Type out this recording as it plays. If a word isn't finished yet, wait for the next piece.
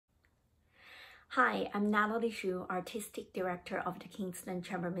Hi, I'm Natalie Zhu, Artistic Director of the Kingston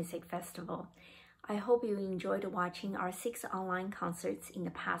Chamber Music Festival. I hope you enjoyed watching our 6 online concerts in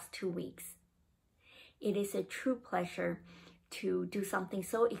the past 2 weeks. It is a true pleasure to do something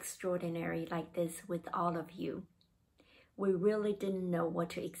so extraordinary like this with all of you. We really didn't know what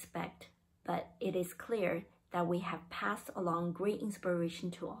to expect, but it is clear that we have passed along great inspiration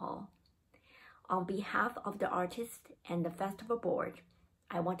to all. On behalf of the artists and the festival board,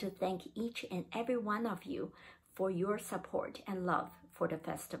 I want to thank each and every one of you for your support and love for the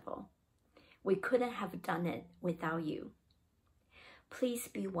festival. We couldn't have done it without you. Please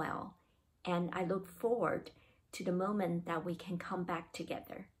be well, and I look forward to the moment that we can come back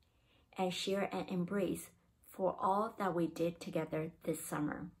together and share an embrace for all that we did together this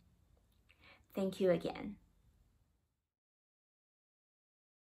summer. Thank you again.